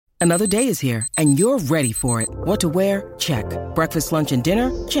Another day is here, and you're ready for it. What to wear? Check. Breakfast, lunch, and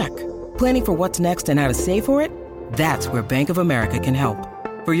dinner? Check. Planning for what's next and how to save for it? That's where Bank of America can help.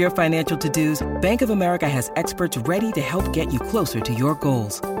 For your financial to-dos, Bank of America has experts ready to help get you closer to your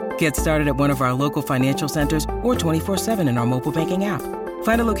goals. Get started at one of our local financial centers or 24/7 in our mobile banking app.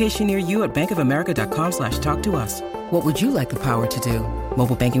 Find a location near you at bankofamerica.com/talktous. What would you like the power to do?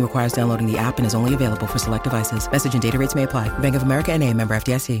 Mobile banking requires downloading the app and is only available for select devices. Message and data rates may apply. Bank of America N.A., member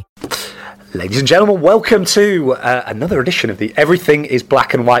FDIC. Ladies and gentlemen, welcome to another edition of the Everything is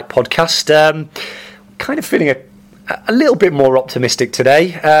Black and White podcast. Kind of feeling a little bit more optimistic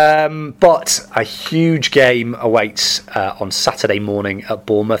today, but a huge game awaits on Saturday morning at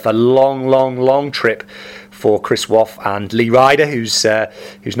Bournemouth. A long trip for Chris Woff and Lee Ryder, who's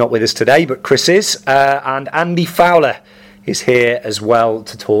not with us today, but Chris is, and Andy Fowler is here as well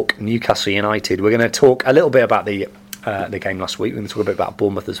to talk Newcastle United. We're going to talk a little bit about the game last week. We're going to talk a bit about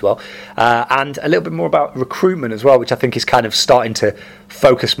Bournemouth as well, and a little bit more about recruitment as well, which I think is kind of starting to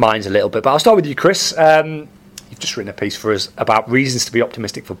focus minds a little bit. But I'll start with you, Chris. You've just written a piece for us about reasons to be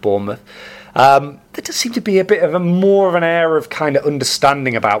optimistic for Bournemouth. There does seem to be a bit of more of an air of kind of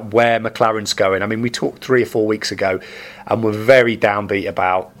understanding about where McLaren's going. I mean, we talked 3 or 4 weeks ago and were very downbeat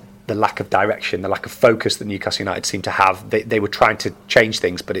about the lack of direction, the lack of focus that Newcastle United seemed to have. They were trying to change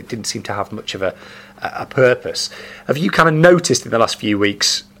things, but it didn't seem to have much of a purpose. Have you kind of noticed in the last few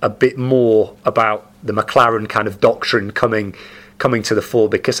weeks a bit more about the McLaren kind of doctrine coming to the fore?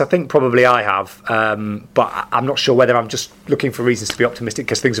 Because I think probably I have, but I'm not sure whether I'm just looking for reasons to be optimistic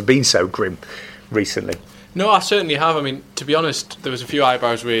because things have been so grim recently. No, I certainly have. I mean, to be honest, there was a few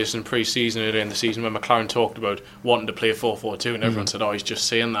eyebrows raised in pre-season earlier in the season when McLaren talked about wanting to play a 4-4-2 and everyone said, oh, he's just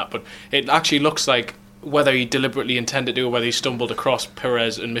saying that. But it actually looks like whether he deliberately intended to or whether he stumbled across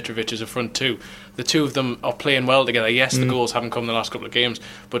Perez and Mitrovic as a front two, the two of them are playing well together. Yes, the goals haven't come in the last couple of games,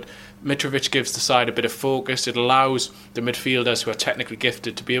 but Mitrovic gives the side a bit of focus. It allows the midfielders who are technically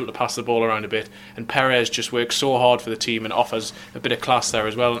gifted to be able to pass the ball around a bit, and Perez just works so hard for the team and offers a bit of class there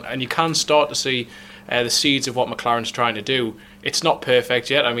as well. And you can start to see the seeds of what McLaren's trying to do. It's not perfect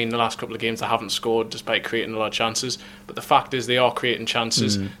yet. I mean, the last couple of games they haven't scored despite creating a lot of chances, but the fact is they are creating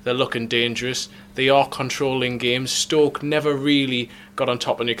chances. They're looking dangerous. They are controlling games. Stoke never really got on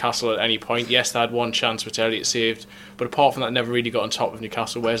top of Newcastle at any point. Yes, they had one chance which Elliott saved, but apart from that, never really got on top of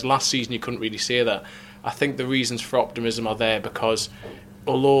Newcastle, whereas last season you couldn't really say that. I think the reasons for optimism are there because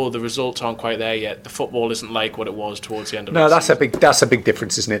although the results aren't quite there yet, the football isn't like what it was towards the end of the season. That's a big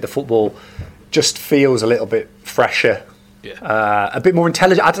difference, isn't it? The football just feels a little bit fresher. Yeah. A bit more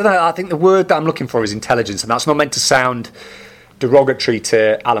intelligent. I don't know, I think the word that I'm looking for is intelligence, and that's not meant to sound derogatory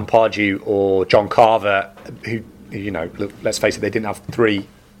to Alan Pardew or John Carver, who, you know, look, let's face it, they didn't have 3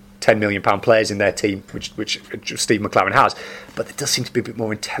 £10 million players in their team, which Steve McLaren has. But there does seem to be a bit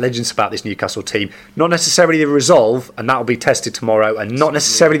more intelligence about this Newcastle team. Not necessarily the resolve, and that will be tested tomorrow, and not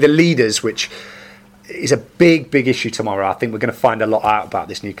necessarily the leaders, which is a big issue tomorrow. I think we're going to find a lot out about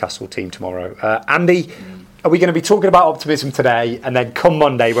this Newcastle team tomorrow. Andy, are we going to be talking about optimism today, and then come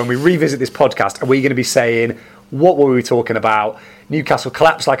Monday when we revisit this podcast, are we going to be saying, what were we talking about? Newcastle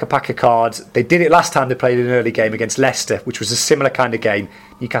collapsed like a pack of cards. They did it last time they played an early game against Leicester, which was a similar kind of game.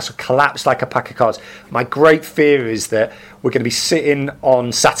 Newcastle collapsed like a pack of cards. My great fear is that we're going to be sitting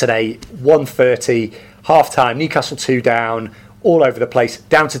on Saturday, 1:30, half-time, Newcastle 2 down, all over the place,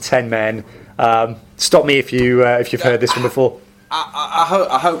 down to 10 men. Stop me if you've heard this one before.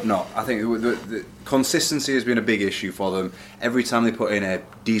 I hope not. I think the consistency has been a big issue for them. Every time they put in a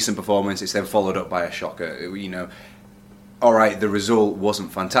decent performance, it's then followed up by a shocker. You know, all right, the result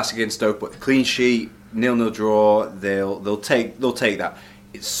wasn't fantastic against Stoke, but the clean sheet, 0-0 draw, they'll take that.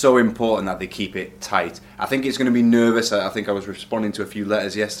 It's so important that they keep it tight. I think it's going to be nervous. I think I was responding to a few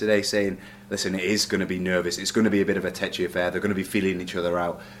letters yesterday saying, listen, it is going to be nervous. It's going to be a bit of a tetchy affair. They're going to be feeling each other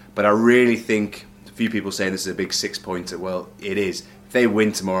out. But I really think, a few people saying this is a big 6-pointer. Well, it is. If they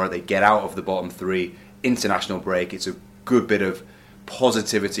win tomorrow, they get out of the bottom 3. International break. It's a good bit of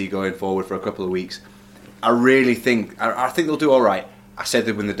positivity going forward for a couple of weeks. I really think, I think they'll do all right. I said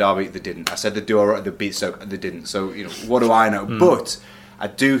they'd win the derby, they didn't. I said they'd do all right, they'd beat Stoke, they didn't. So, you know, what do I know? But I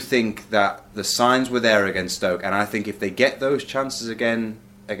do think that the signs were there against Stoke, and I think if they get those chances again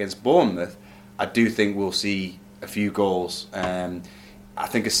against Bournemouth, I do think we'll see a few goals. I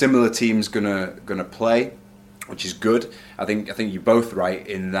think a similar team's gonna play, which is good. I think you're both right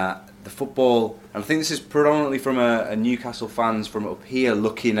in that the football, and I think this is predominantly from a Newcastle fans from up here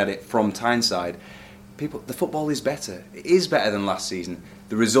looking at it from Tyneside. The football is better. It is better than last season.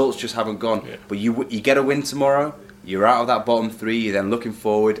 The results just haven't gone. Yeah. But you get a win tomorrow. You're out of that bottom 3. You're then looking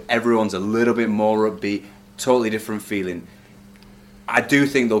forward. Everyone's a little bit more upbeat. Totally different feeling. I do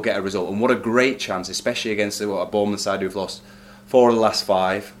think they'll get a result, and what a great chance, especially against a Bournemouth side who've lost 4 of the last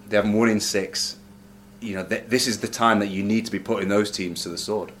 5. They haven't won in 6. You know, this is the time that you need to be putting those teams to the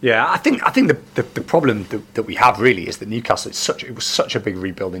sword. Yeah, I think the problem that we have really is that Newcastle, it was such a big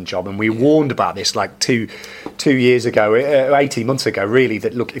rebuilding job, and we warned about this like two years ago, 18 months ago, really,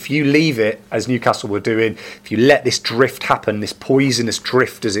 that look, if you leave it as Newcastle were doing, if you let this drift happen, this poisonous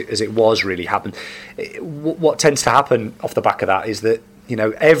drift as it was really happen, what tends to happen off the back of that is that, you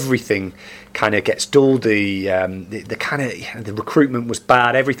know, everything kind of gets dulled. The kind of the recruitment was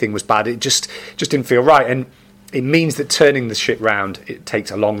bad. Everything was bad. It just didn't feel right, and it means that turning the ship round, it takes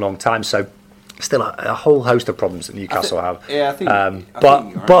a long time. So, still a whole host of problems that Newcastle have. Yeah, I think.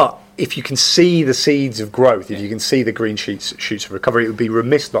 But if you can see the seeds of growth, if you can see the green shoots of recovery, it would be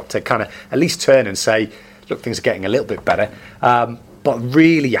remiss not to kind of at least turn and say, look, things are getting a little bit better. But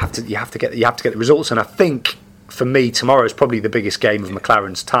really, you have to get the results, and I think, for me, tomorrow is probably the biggest game of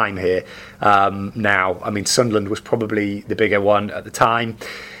McLaren's time here. Now, I mean, Sunderland was probably the bigger one at the time.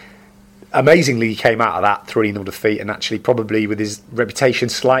 Amazingly, he came out of that 3-0 defeat, and actually probably with his reputation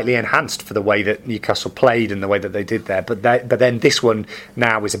slightly enhanced for the way that Newcastle played and the way that they did there. But then this one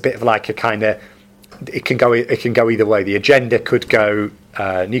now is a bit of like a kind of, it can go either way. The agenda could go,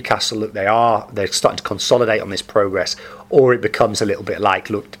 Newcastle, look, they're starting to consolidate on this progress, or it becomes a little bit like,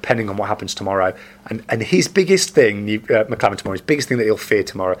 look, depending on what happens tomorrow, and his biggest thing, McLaren tomorrow, his biggest thing that he'll fear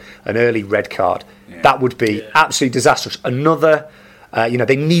tomorrow, an early red card. Yeah. That would be absolutely disastrous. Another,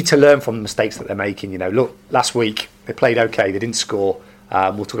 they need to learn from the mistakes that they're making. You know, look, last week they played okay, they didn't score.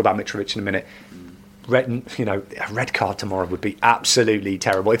 We'll talk about Mitrovic in a minute. A red card tomorrow would be absolutely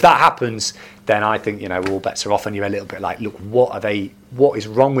terrible. If that happens, then I think, all bets are off, and you're a little bit like, look, what is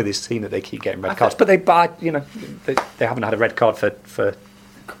wrong with this team that they keep getting red cards? But they haven't had a red card for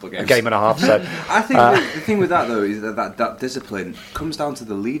a game and a half. So I think the thing with that though is that discipline comes down to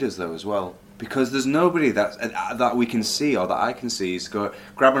the leaders though as well, because there's nobody that we can see, or that I can see, is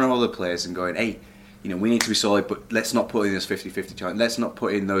grabbing all the players and going, hey, we need to be solid, but let's not put in this 50-50 challenge. Let's not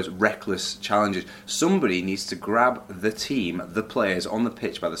put in those reckless challenges. Somebody needs to grab the team, the players on the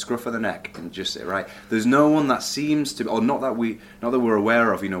pitch by the scruff of the neck and just say, right, there's no one that seems to, or not that we're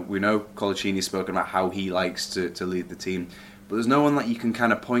aware of. We know Colaccini's spoken about how he likes to lead the team, but there's no one that you can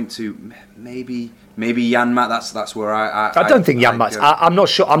kind of point to. Maybe Janmaat. That's where I don't think Janmaat. I'm not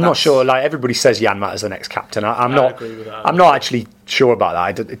sure. I'm not sure. Like, everybody says Janmaat is the next captain. I'm not. Agree with that. I'm not actually sure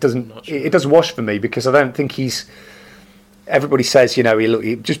about that. It doesn't wash for me, because I don't think he's. Everybody says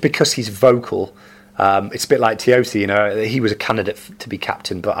just because he's vocal. It's a bit like Tiote. He was a candidate to be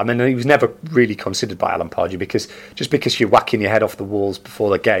captain, but I mean, he was never really considered by Alan Pardew, because you're whacking your head off the walls before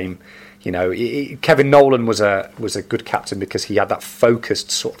the game. Kevin Nolan was a good captain because he had that focused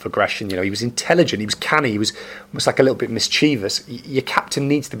sort of aggression. He was intelligent, he was canny, he was almost like a little bit mischievous. Your captain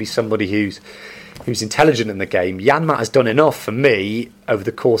needs to be somebody who's intelligent in the game. Janmaat has done enough for me over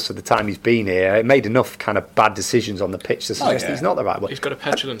the course of the time he's been here. It made enough kind of bad decisions on the pitch to suggest he's not the right one. He's got a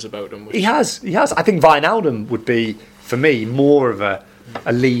petulance about him. He has. I think Wijnaldum would be, for me, more of a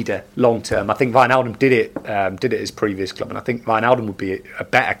leader long term. I think Wijnaldum did it at his previous club, and I think Wijnaldum would be a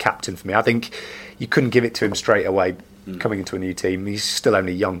better captain for me. I think you couldn't give it to him straight away coming into a new team. He's still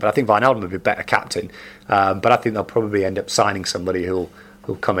only young, but I think Wijnaldum would be a better captain. But I think they'll probably end up signing somebody who'll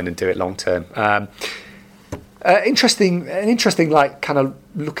come in and do it long term. Interesting, like, kind of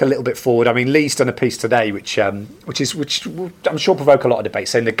look a little bit forward. I mean, Lee's done a piece today, which I'm sure provoke a lot of debate,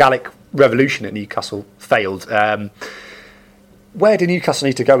 saying the Gallic revolution at Newcastle failed. Where do Newcastle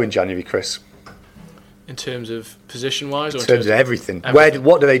need to go in January, Chris? In terms of position-wise? Or in terms of everything.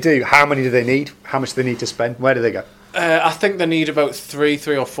 What do they do? How many do they need? How much do they need to spend? Where do they go? I think they need about three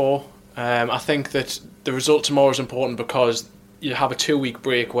or four. I think that the result tomorrow is important because you have a 2-week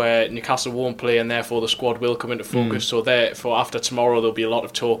break where Newcastle won't play, and therefore the squad will come into focus. So therefore, after tomorrow, there'll be a lot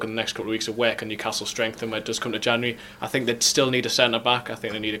of talk in the next couple of weeks of where can Newcastle strengthen when it does come to January. I think they still need a centre-back. I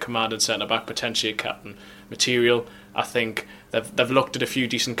think they need a commanding centre-back, potentially a captain material. I think they've looked at a few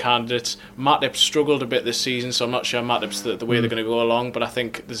decent candidates. Matip struggled a bit this season, so I'm not sure Matip's the way they're going to go along, but I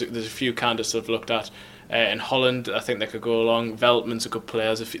think there's a few candidates they've looked at. In Holland, I think they could go along. Veltman's a good player.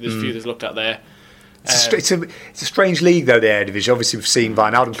 There's a few they've looked at there. It's a strange league, though, the Air Division. Obviously, we've seen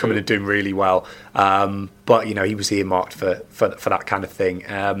Wijnaldum coming and doing really well, but he was earmarked for that kind of thing.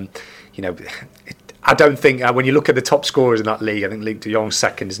 I don't think when you look at the top scorers in that league, I think Luuk de Jong's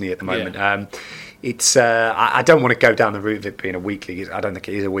second, isn't he, at the moment? Yeah. I don't want to go down the route of it being a weak league. I don't think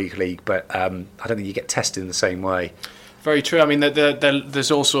it is a weak league, but I don't think you get tested in the same way. Very true. I mean,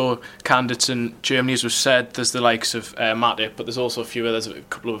 there's also candidates in Germany, as we've said. There's the likes of Matip, but there's also a few others. A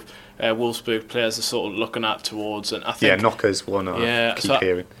couple of Wolfsburg players are sort of looking at towards, and I think Knocker's one. I keep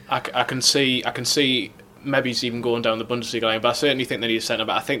hearing. I can see maybe he's even going down the Bundesliga line, but I certainly think they need a centre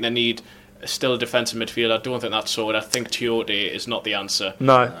back. I think they need still a defensive midfielder. I don't think that's sorted. I think Tiote is not the answer.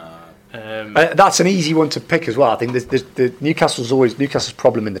 No. That's an easy one to pick as well. I think the Newcastle's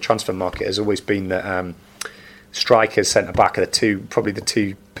problem in the transfer market has always been that strikers, centre back are probably the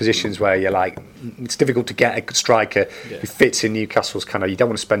two positions where you're like, it's difficult to get a good striker who fits in Newcastle's kind of. You don't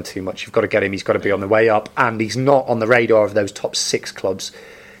want to spend too much. You've got to get him. He's got to be on the way up, and he's not on the radar of those top 6 clubs.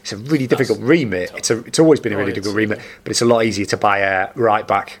 It's a really difficult remit. It's always been a really difficult remit, but it's a lot easier to buy a right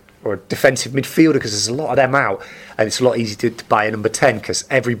back or a defensive midfielder because there's a lot of them out, and it's a lot easier to buy a number 10 because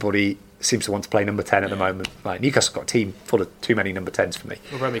everybody seems to want to play number 10 at the moment. Like Newcastle's got a team full of too many number 10s for me.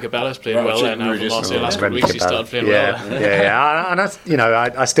 Well, Remy Gabella's playing well there now. Last couple of weeks he started playing well. And that's,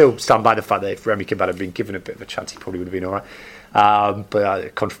 I still stand by the fact that if Remy Gabella had been given a bit of a chance, he probably would have been all right.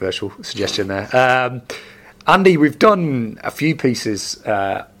 But controversial suggestion there. Andy, we've done a few pieces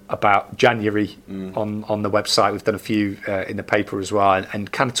about January on the website. We've done a few in the paper as well,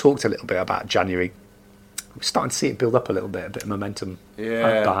 and kind of talked a little bit about January. We're starting to see it build up a little bit, a bit of momentum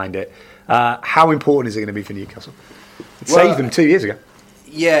behind it. How important is it going to be for Newcastle? It saved them 2 years ago.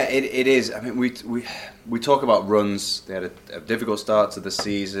 Yeah, it is. I mean, we talk about runs. They had a difficult start to the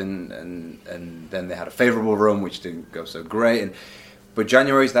season, and then they had a favourable run, which didn't go so great. But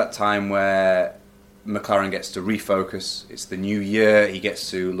January is that time where McLaren gets to refocus. It's the new year. He gets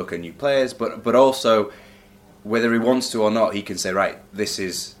to look at new players, but also, whether he wants to or not, he can say, right, this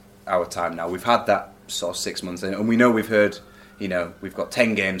is our time now. We've had that sort of 6 months, and we know we've heard, we've got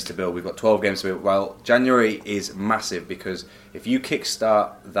 10 games to build, we've got 12 games to build. Well, January is massive because if you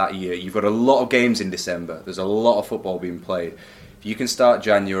kickstart that year, you've got a lot of games in December. There's a lot of football being played. If you can start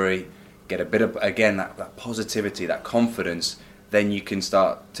January, get a bit of, again, that positivity, that confidence, then you can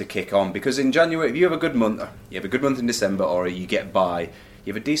start to kick on. Because in January, if you have a good month, in December, or you get by,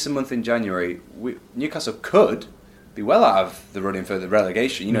 you have a decent month in January, Newcastle could be well out of the running for the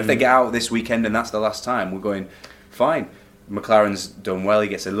relegation. If they get out this weekend and that's the last time, we're going, fine. McLaren's done well, he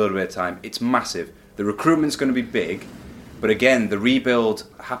gets a little bit of time. It's massive. The recruitment's going to be big, but again, the rebuild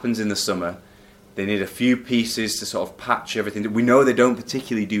happens in the summer. They need a few pieces to sort of patch everything. We know they don't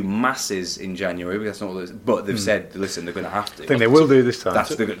particularly do masses in January, but that's not what but they've said, listen, they're going to have to. I think they will do this time.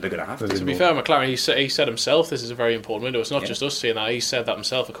 They're going to have to. To be fair, McLaren, he said himself this is a very important window. It's not just us saying that. He said that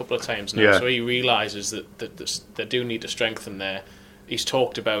himself a couple of times now. So he realises that they do need to strengthen there. He's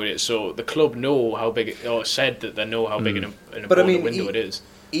talked about it, so the club know how big, or said that they know how big an important window it is.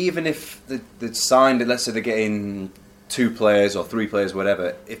 Even if they'd signed it, let's say they're getting 2 players or 3 players,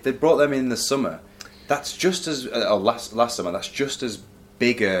 whatever, if they brought them in the summer, that's just as last summer. That's just as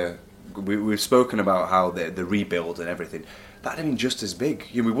big a. We've spoken about how the rebuild and everything. That'd have been just as big.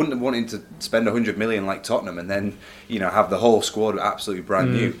 We wouldn't have wanted to spend 100 million like Tottenham and then have the whole squad absolutely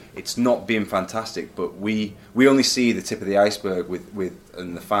brand new. It's not been fantastic, but we only see the tip of the iceberg with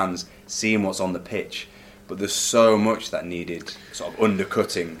and the fans seeing what's on the pitch. But there's so much that needed sort of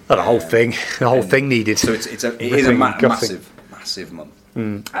undercutting. The whole thing needed. So it is a massive month.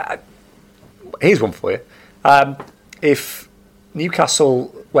 Here's one for you. If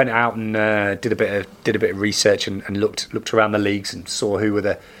Newcastle went out and did a bit of research and looked around the leagues and saw who were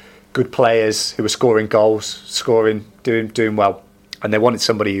the good players who were scoring goals, doing well, and they wanted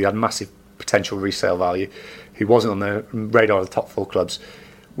somebody who had massive potential resale value, who wasn't on the radar of the top 4 clubs,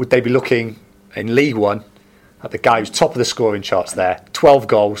 would they be looking in League One at the guy who's top of the scoring charts there, 12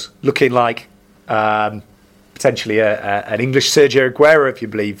 goals, looking like potentially an English Sergio Aguero, if you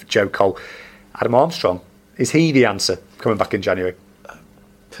believe Joe Cole? Adam Armstrong, is he the answer coming back in January?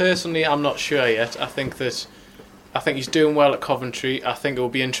 Personally, I'm not sure yet. I think he's doing well at Coventry. I think it will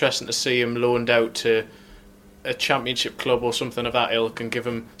be interesting to see him loaned out to a championship club or something of that ilk and give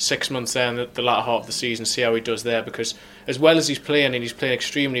him 6 months there in the latter half of the season, see how he does there, because as well as he's playing, and he's playing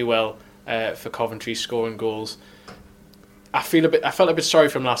extremely well for Coventry, scoring goals, I felt a bit sorry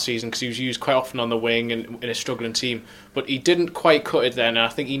for him last season because he was used quite often on the wing and in a struggling team, but he didn't quite cut it then, and I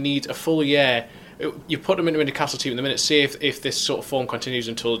think he needs a full year. You put him into a Newcastle team at the minute, say if this sort of form continues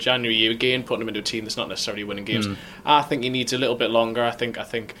until January, you again put him into a team that's not necessarily winning games. I think he needs a little bit longer. I think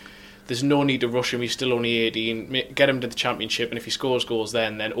there's no need to rush him. He's still only 18. Get him to the Championship, and if he scores goals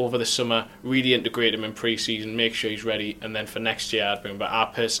then over the summer, really integrate him in pre-season, make sure he's ready, and then for next year But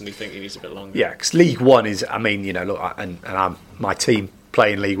I personally think he needs a bit longer. Yeah, because League One is, look, and my team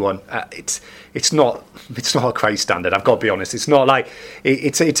play in League One. It's not a great standard. I've got to be honest. It's not like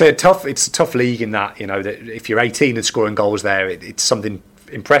it's a tough league in that, that if you're 18 and scoring goals there, it's something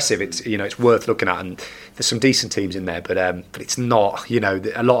impressive. It's worth looking at, and there's some decent teams in there, but it's not.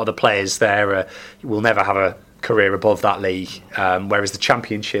 A lot of the players there will never have a career above that league, whereas the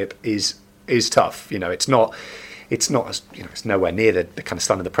Championship is tough. It's not as it's nowhere near the kind of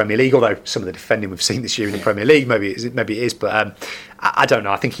standard of the Premier League. Although some of the defending we've seen this year in the Premier League, maybe it is. But I don't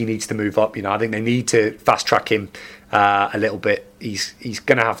know. I think he needs to move up. I think they need to fast track him a little bit. He's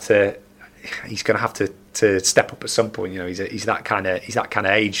going to have to step up at some point. He's that kind of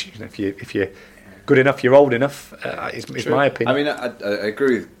age. If you're good enough, you're old enough. Is my opinion. I mean, I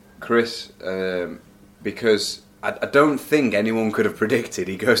agree with Chris because I don't think anyone could have predicted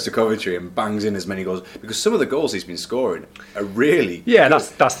he goes to Coventry and bangs in as many goals, because some of the goals he's been scoring are really good.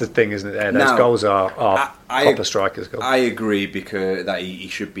 That's the thing, isn't it? Those goals are proper strikers' goals. I agree because that he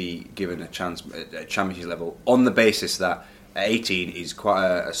should be given a chance at Championship level on the basis that at 18 he's quite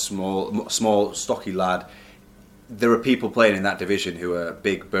a small, stocky lad. There are people playing in that division who are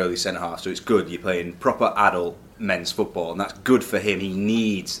big, burly centre-halves, so it's good. You're playing proper adult men's football, and that's good for him. He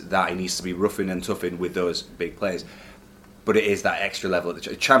needs that. He needs to be roughing and toughing with those big players. But it is that extra level. At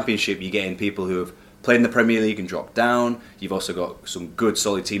the Championship, you get in people who have played in the Premier League and dropped down. You've also got some good,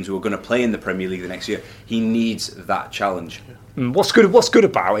 solid teams who are going to play in the Premier League the next year. He needs that challenge. What's good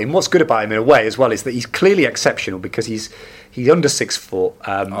about him in a way as well is that he's clearly exceptional because he's under 6 foot.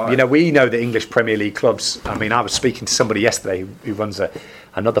 We know the English Premier League clubs. I mean, I was speaking to somebody yesterday who runs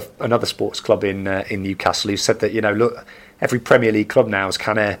another sports club in Newcastle, who said that look, every Premier League club now is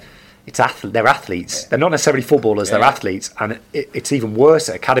they're athletes. They're not necessarily footballers. They're athletes, and it's even worse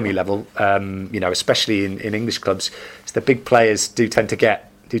at academy level. Especially in English clubs, so the big players do tend to get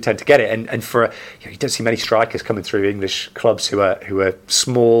it, and for you don't see many strikers coming through English clubs who are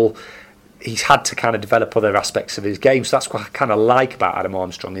small. He's had to kind of develop other aspects of his game, so that's what I kind of like about Adam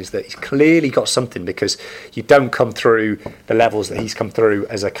Armstrong, is that he's clearly got something, because you don't come through the levels that he's come through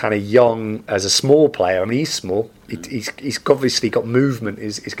as a kind of as a small player. I mean, he's small. He's obviously got movement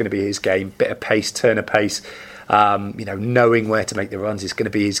is going to be his game. Bit of pace, turn of pace. Knowing where to make the runs is going to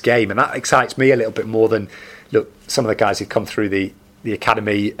be his game, and that excites me a little bit more than some of the guys who come through the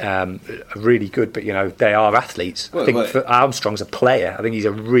academy are really good, but they are athletes. I think Armstrong's a player. I think he's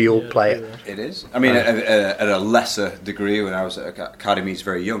a real player. It is. I mean, at a lesser degree, when I was at academies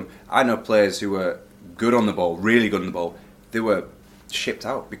very young, I know players who were good on the ball, really good on the ball. They were shipped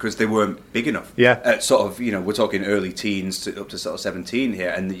out because they weren't big enough. Yeah. We're talking early teens up to sort of 17 here,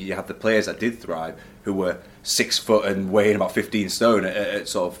 and you have the players that did thrive who were 6 foot and weighing about 15 stone at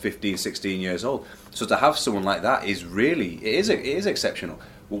sort of 15, 16 years old. So to have someone like that is exceptional.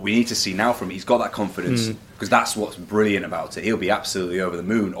 What we need to see now from him, he's got that confidence, because that's what's brilliant about it. He'll be absolutely over the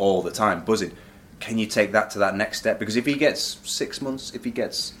moon all the time, buzzing. Can you take that to that next step? Because if he gets 6 months,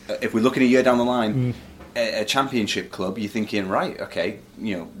 if we're looking a year down the line, a Championship club, you're thinking, right, okay,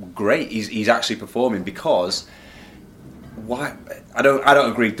 great. He's actually performing, because why? I don't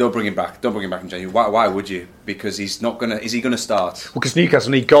agree. Don't bring him back in January. Why would you? Because he's not gonna. Is he gonna start? Well, because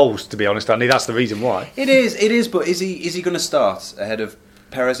Newcastle need goals, to be honest, Andy. That's the reason why. It is. But is he gonna start ahead of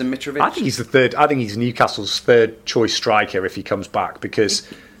Perez and Mitrovic? I think he's the third. I think he's Newcastle's third choice striker if he comes back, because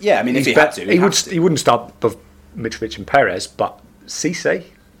I mean, if he had to, he wouldn't start above Mitrovic and Perez, but Cisse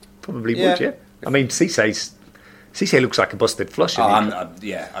probably would. Yeah. I mean, Cisse looks like a busted flush. I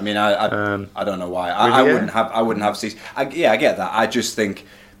mean, I don't know why. I wouldn't have Cisse. I get that. I just think,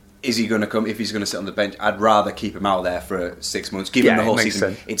 is he going to come? If he's going to sit on the bench, I'd rather keep him out there for 6 months. Give him the whole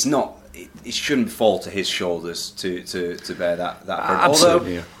season. Sense. It's not. It shouldn't fall to his shoulders to bear that burden.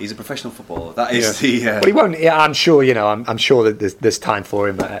 Although he's a professional footballer, that is the. Well, he won't. Yeah, I'm sure. I'm sure that there's time for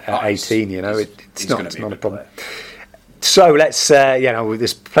him at 18. It's not a problem. So let's,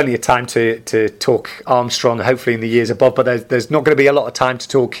 there's plenty of time to talk Armstrong, hopefully in the years above, but there's not going to be a lot of time to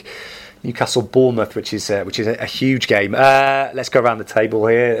talk Newcastle Bournemouth, which is a huge game. Let's go around the table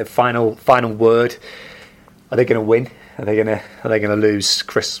here. Final word. Are they going to win? Are they going to lose,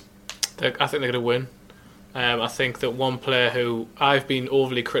 Chris? I think they're going to win. I think that one player who I've been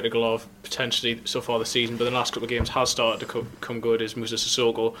overly critical of potentially so far this season, but the last couple of games has started to come good, is Moussa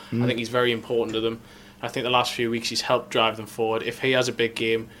Sissoko. I think he's very important to them. I think the last few weeks he's helped drive them forward. If he has a big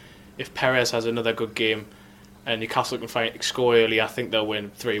game, if Perez has another good game, and Newcastle can score early, I think they'll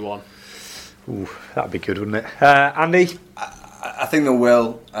win 3-1. Ooh, that'd be good, wouldn't it? Andy? I think they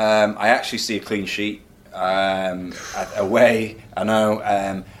will. I actually see a clean sheet away. I know.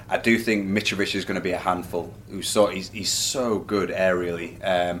 I do think Mitrovic is going to be a handful. He's so good aerially.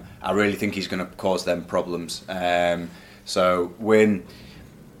 I really think he's going to cause them problems. So win.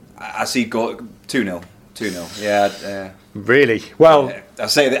 I see 2-0. 2-0. Yeah. Really? Well, I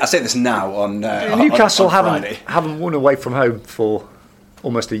say this now on Newcastle on Friday. haven't won away from home for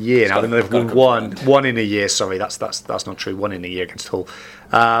almost a year now. They've won one in a year. Sorry, that's not true. One in a year against Hull.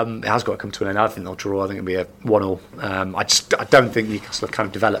 It has got to come to an end. I think they'll draw. I think it'll be a 1-1. I don't think Newcastle have kind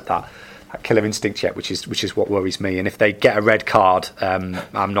of developed that killer instinct yet, which is what worries me. And if they get a red card,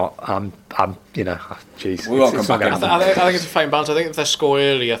 geez. We won't come back. I think it's a fine balance. I think if they score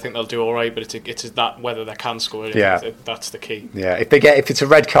early, I think they'll do all right. But it's that whether they can score early. Yeah. That's the key. Yeah, if it's a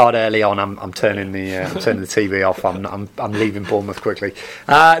red card early on, I'm turning the TV off. I'm leaving Bournemouth quickly.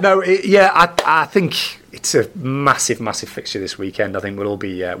 I think it's a massive fixture this weekend. I think we'll all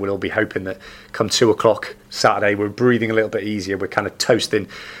be hoping that come 2:00 Saturday we're breathing a little bit easier. We're kind of toasting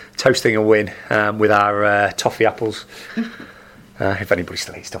a win with our toffee apples. If anybody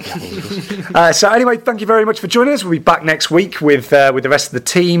still eats toffee apples. So anyway, thank you very much for joining us. We'll be back next week with the rest of the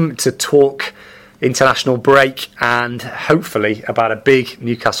team to talk international break and hopefully about a big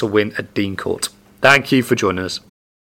Newcastle win at Dean Court. Thank you for joining us.